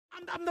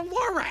I'm the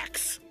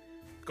Lorax,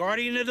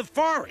 guardian of the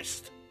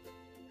forest.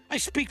 I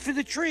speak for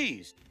the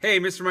trees. Hey,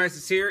 Mr.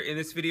 Mises here. In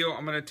this video,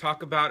 I'm going to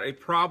talk about a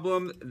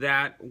problem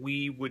that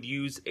we would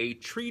use a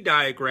tree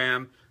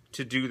diagram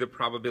to do the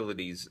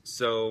probabilities.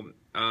 So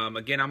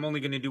again, I'm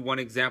only going to do one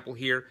example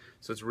here,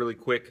 so it's a really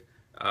quick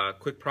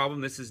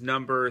problem. This is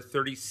number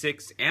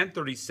 36 and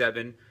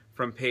 37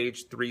 from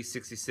page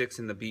 366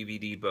 in the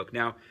BVD book.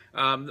 Now,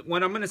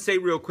 what I'm going to say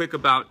real quick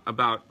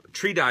about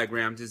tree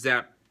diagrams is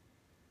that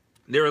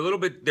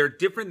they're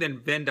different than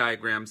Venn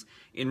diagrams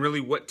in really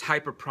what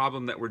type of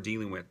problem that we're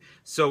dealing with.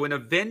 So in a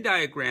Venn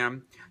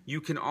diagram, you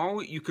can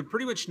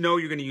pretty much know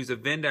you're going to use a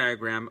Venn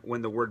diagram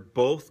when the word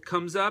both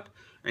comes up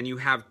and you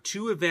have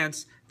two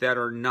events that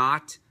are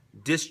not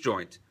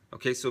disjoint.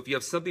 Okay, so if you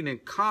have something in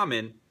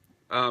common,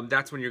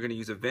 that's when you're going to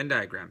use a Venn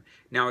diagram.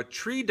 Now a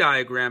tree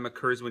diagram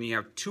occurs when you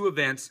have two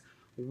events,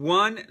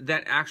 one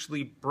that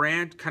actually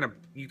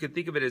you can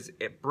think of it as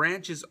it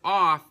branches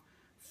off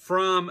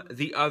from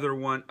the other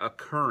one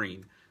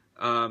occurring.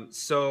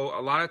 So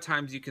a lot of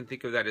times you can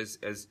think of that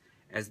as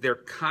they're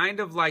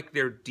kind of like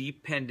they're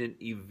dependent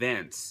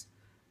events,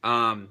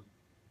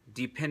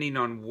 depending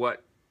on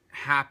what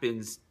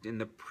happens in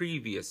the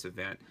previous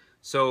event.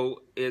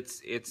 So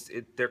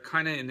they're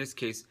kind of, in this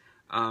case,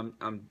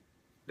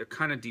 they're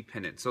kind of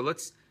dependent. So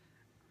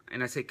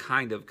and I say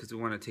kind of because we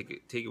want to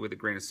take it with a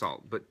grain of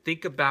salt. But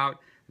think about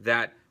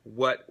that.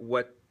 What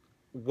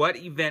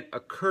event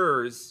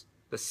occurs?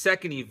 The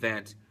second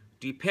event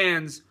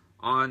depends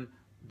on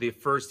the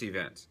first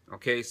event.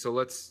 Okay, so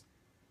let's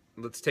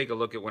take a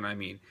look at what I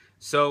mean.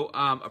 So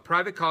a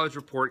private college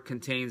report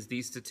contains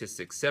these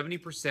statistics: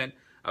 70%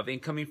 of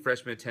incoming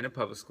freshmen attended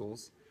public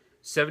schools,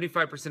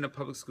 75% of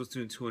public school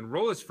students who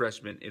enroll as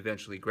freshmen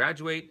eventually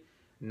graduate,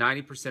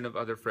 90% of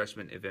other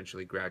freshmen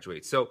eventually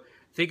graduate. So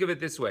think of it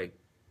this way: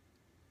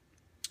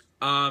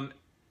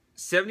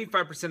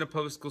 75% of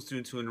public school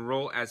students who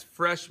enroll as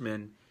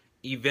freshmen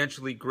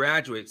eventually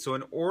graduate. So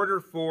in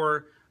order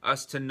for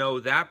us to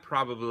know that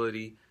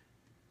probability,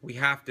 we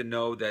have to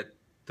know that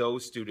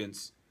those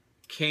students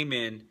came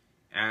in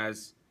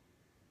as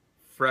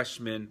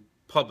freshman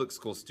public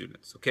school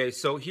students. Okay,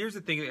 so here's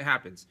the thing that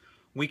happens.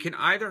 We can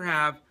either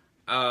have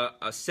a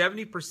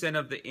 70%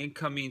 of the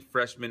incoming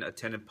freshmen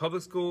attended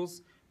public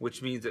schools,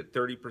 which means that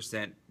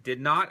 30%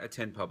 did not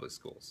attend public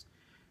schools.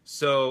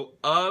 So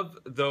of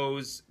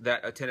those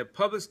that attended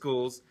public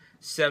schools,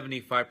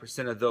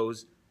 75% of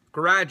those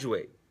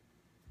graduate,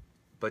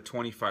 but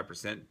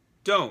 25%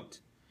 don't.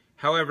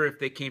 However, if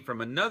they came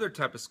from another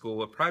type of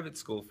school, a private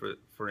school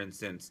for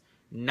instance,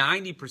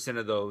 90%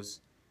 of those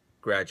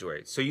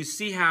graduate. So you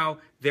see how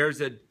there's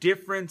a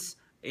difference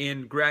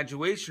in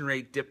graduation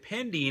rate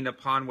depending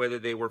upon whether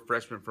they were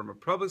freshmen from a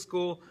public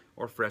school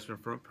or freshmen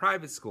from a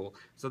private school.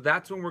 So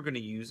that's when we're going to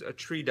use a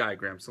tree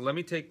diagram. So let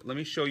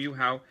me show you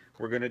how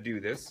we're going to do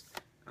this.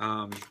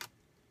 Let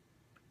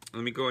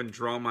me go and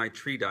draw my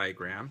tree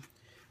diagram.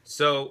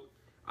 So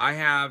I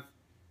have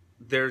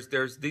these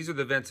are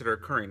the events that are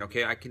occurring.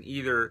 Okay, I can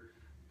either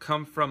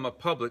come from a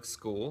public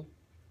school.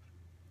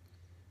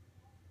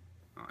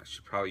 Oh, I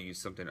should probably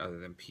use something other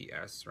than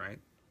PS, right?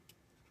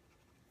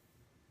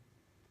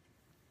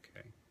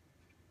 Okay,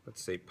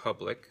 let's say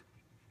public.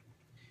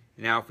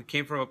 Now, if we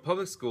came from a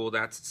public school,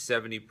 that's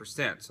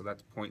 70%, so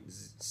that's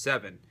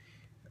 0.7.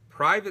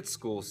 Private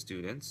school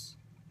students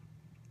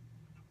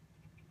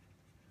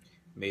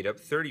made up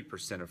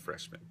 30% of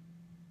freshmen.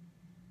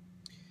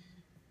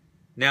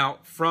 Now,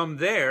 from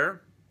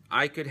there,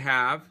 I could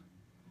have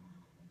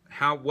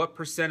what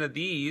percent of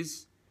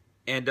these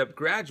end up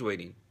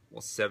graduating?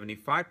 Well,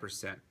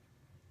 75%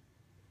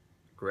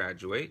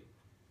 graduate,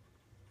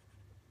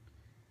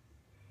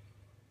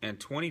 and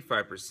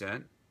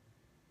 25%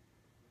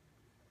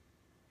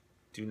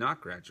 do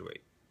not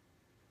graduate.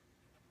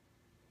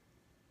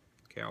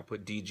 Okay, I'll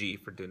put DG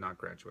for did not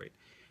graduate.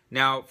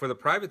 Now, for the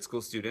private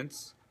school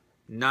students,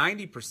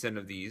 90%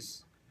 of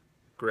these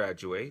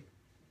graduate,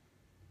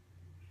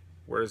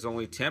 whereas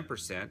only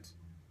 10%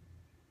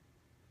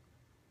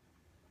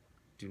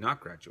 do not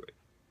graduate.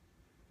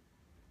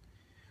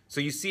 So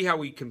you see how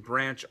we can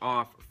branch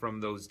off from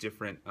those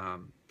different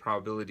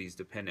probabilities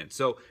dependent.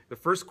 So the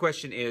first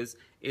question is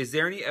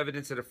there any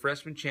evidence that a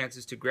freshman's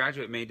chances to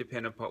graduate may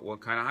depend upon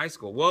what kind of high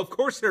school? Well, of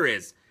course there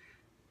is.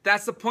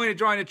 That's the point of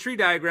drawing a tree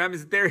diagram,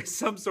 is that there is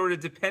some sort of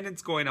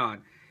dependence going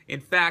on. In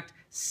fact,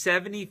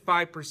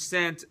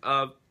 75%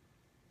 of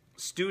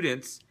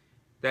students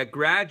that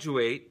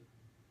graduate,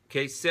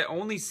 okay,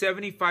 only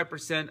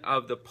 75%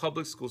 of the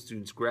public school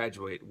students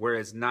graduate,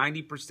 whereas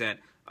 90%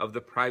 of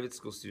the private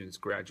school students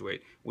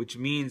graduate, which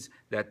means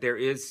that there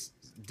is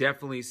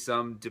definitely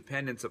some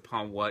dependence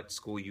upon what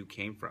school you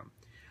came from.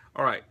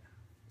 All right,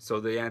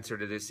 so the answer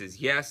to this is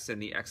yes,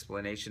 and the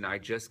explanation I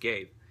just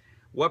gave.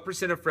 What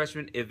percent of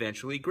freshmen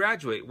eventually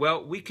graduate?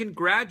 Well, we can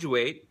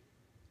graduate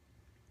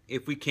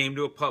if we came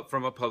to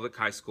from a public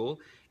high school.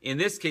 In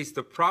this case,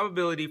 the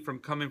probability from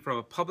coming from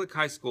a public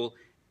high school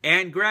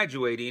and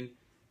graduating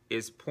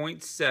is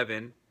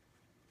 0.7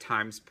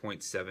 times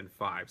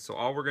 0.75. So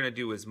all we're going to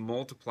do is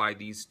multiply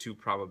these two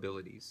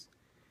probabilities.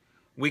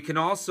 We can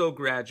also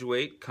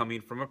graduate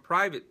coming from a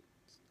private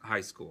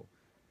high school.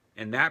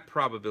 And that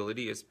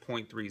probability is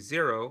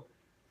 0.30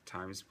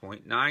 times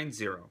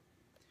 0.90. All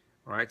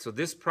right, so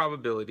this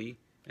probability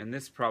and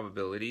this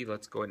probability,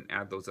 let's go ahead and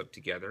add those up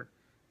together.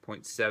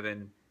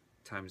 0.7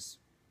 times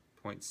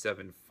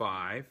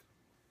 0.75.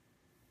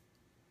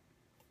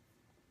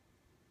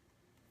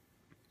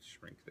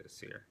 Shrink this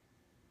here.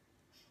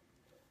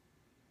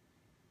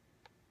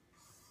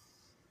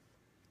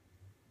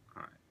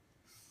 All right.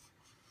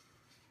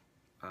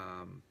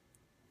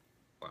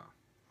 Wow,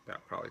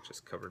 that probably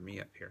just covered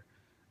me up here.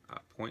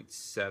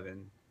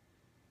 0.7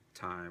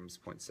 times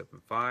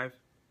 0.75 is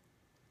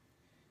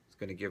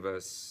going to give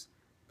us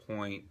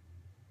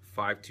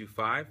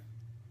 0.525.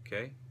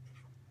 Okay,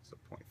 so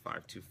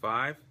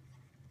 0.525.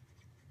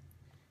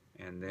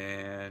 And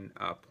then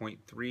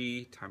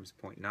 0.3 times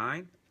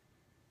 0.9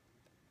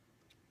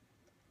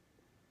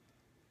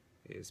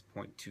 is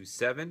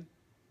 0.27.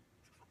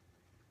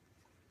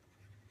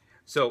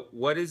 So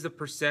what is the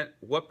percent?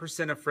 What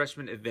percent of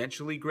freshmen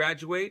eventually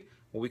graduate?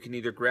 Well, we can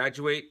either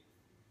graduate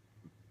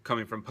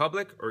coming from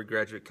public or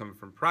graduate coming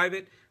from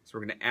private. So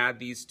we're going to add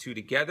these two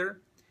together,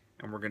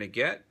 and we're going to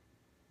get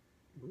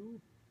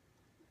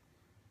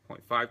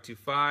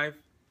 0.525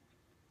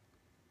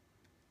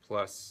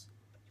 plus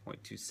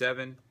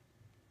 0.27.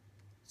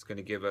 It's going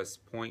to give us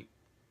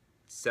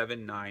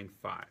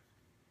 0.795.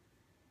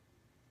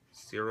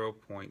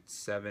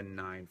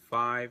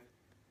 0.795,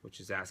 which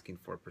is asking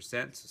for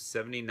percent. So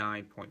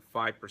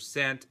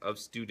 79.5% of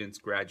students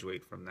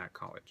graduate from that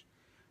college.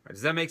 All right,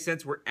 does that make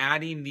sense? We're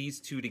adding these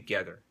two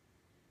together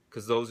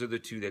because those are the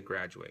two that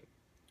graduate.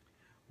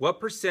 What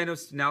percent of,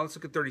 now let's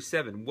look at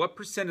 37. What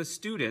percent of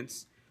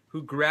students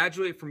who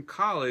graduate from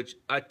college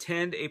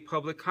attend a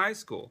public high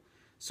school?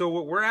 So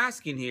what we're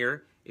asking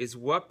here is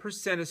what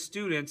percent of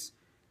students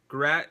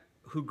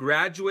who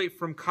graduate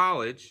from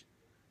college,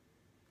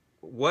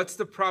 what's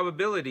the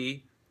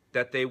probability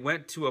that they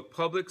went to a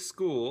public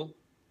school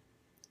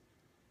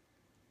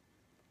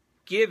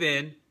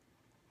given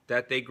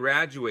that they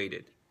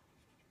graduated?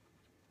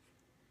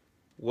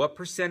 What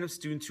percent of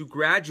students who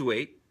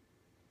graduate,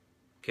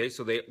 okay,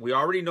 so we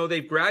already know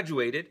they've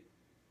graduated,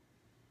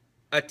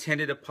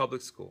 attended a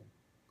public school.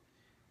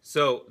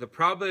 So the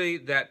probability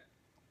that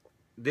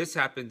this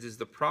happens is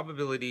the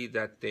probability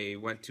that they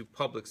went to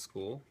public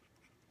school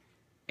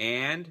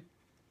and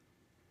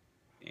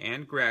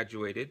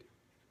graduated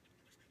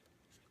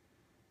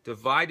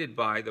divided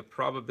by the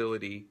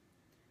probability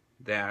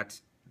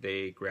that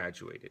they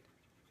graduated.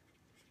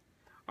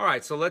 All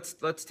right, so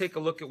let's take a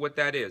look at what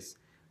that is.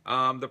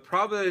 The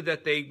probability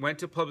that they went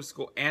to public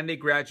school and they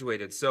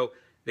graduated. So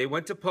they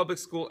went to public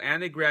school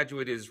and they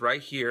graduated is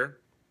right here.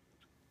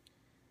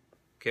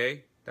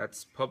 Okay,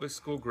 that's public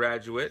school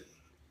graduate.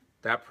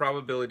 That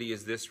probability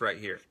is this right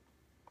here.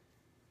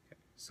 Okay,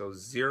 so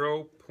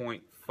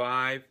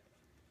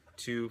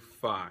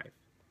 0.525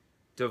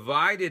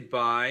 divided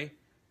by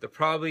the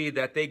probability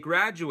that they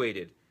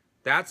graduated.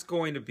 That's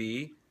going to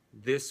be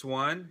this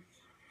one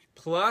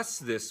plus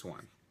this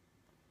one.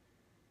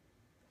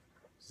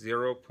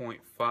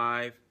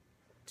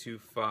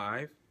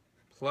 0.525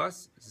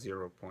 plus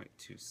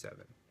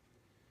 0.27.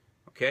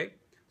 Okay,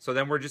 so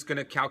then we're just going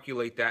to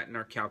calculate that in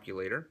our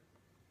calculator.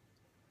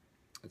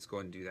 Let's go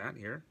ahead and do that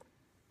here.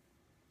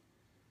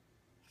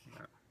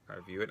 I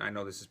view it. I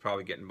know this is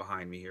probably getting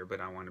behind me here, but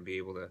I want to be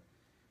able to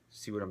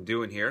see what I'm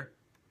doing here.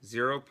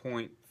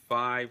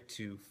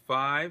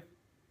 0.525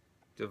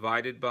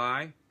 divided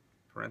by,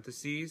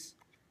 parentheses,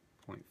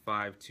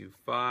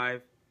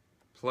 0.525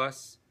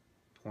 plus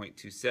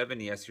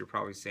 0.27. Yes, you're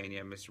probably saying,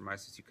 yeah, Mr.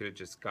 Mises, you could have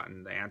just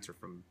gotten the answer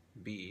from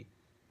B.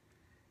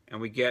 And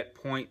we get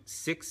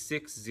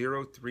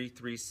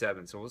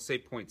 0.660337. So we'll say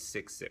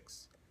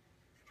 0.66.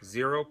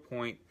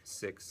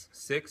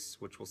 0.66,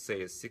 which we'll say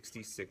is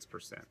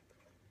 66%.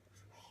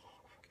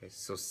 Okay,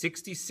 so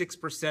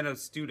 66% of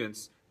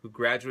students who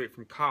graduate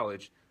from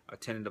college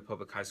attended a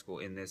public high school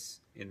in this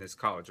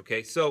college.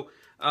 Okay, so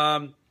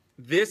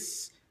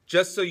this,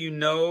 just so you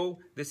know,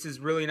 this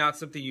is really not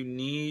something you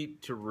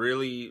need to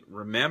really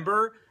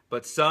remember,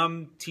 but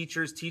some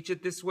teachers teach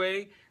it this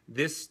way.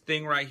 This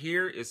thing right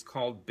here is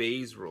called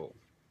Bayes' rule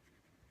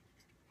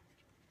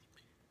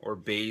or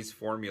Bayes'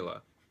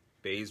 formula.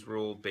 Bayes'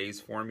 rule, Bayes'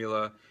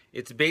 formula.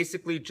 It's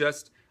basically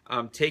just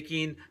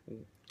taking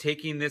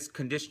this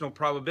conditional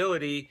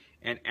probability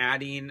and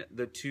adding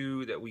the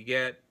two that we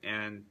get,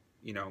 and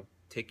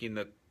taking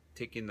the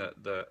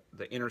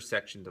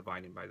intersection,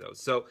 dividing by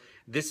those. So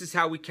this is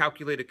how we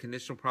calculate a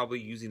conditional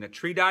probability using a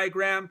tree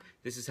diagram.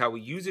 This is how we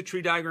use a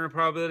tree diagram of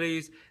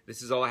probabilities.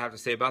 This is all I have to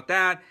say about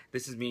that.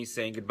 This is me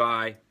saying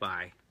goodbye.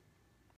 Bye.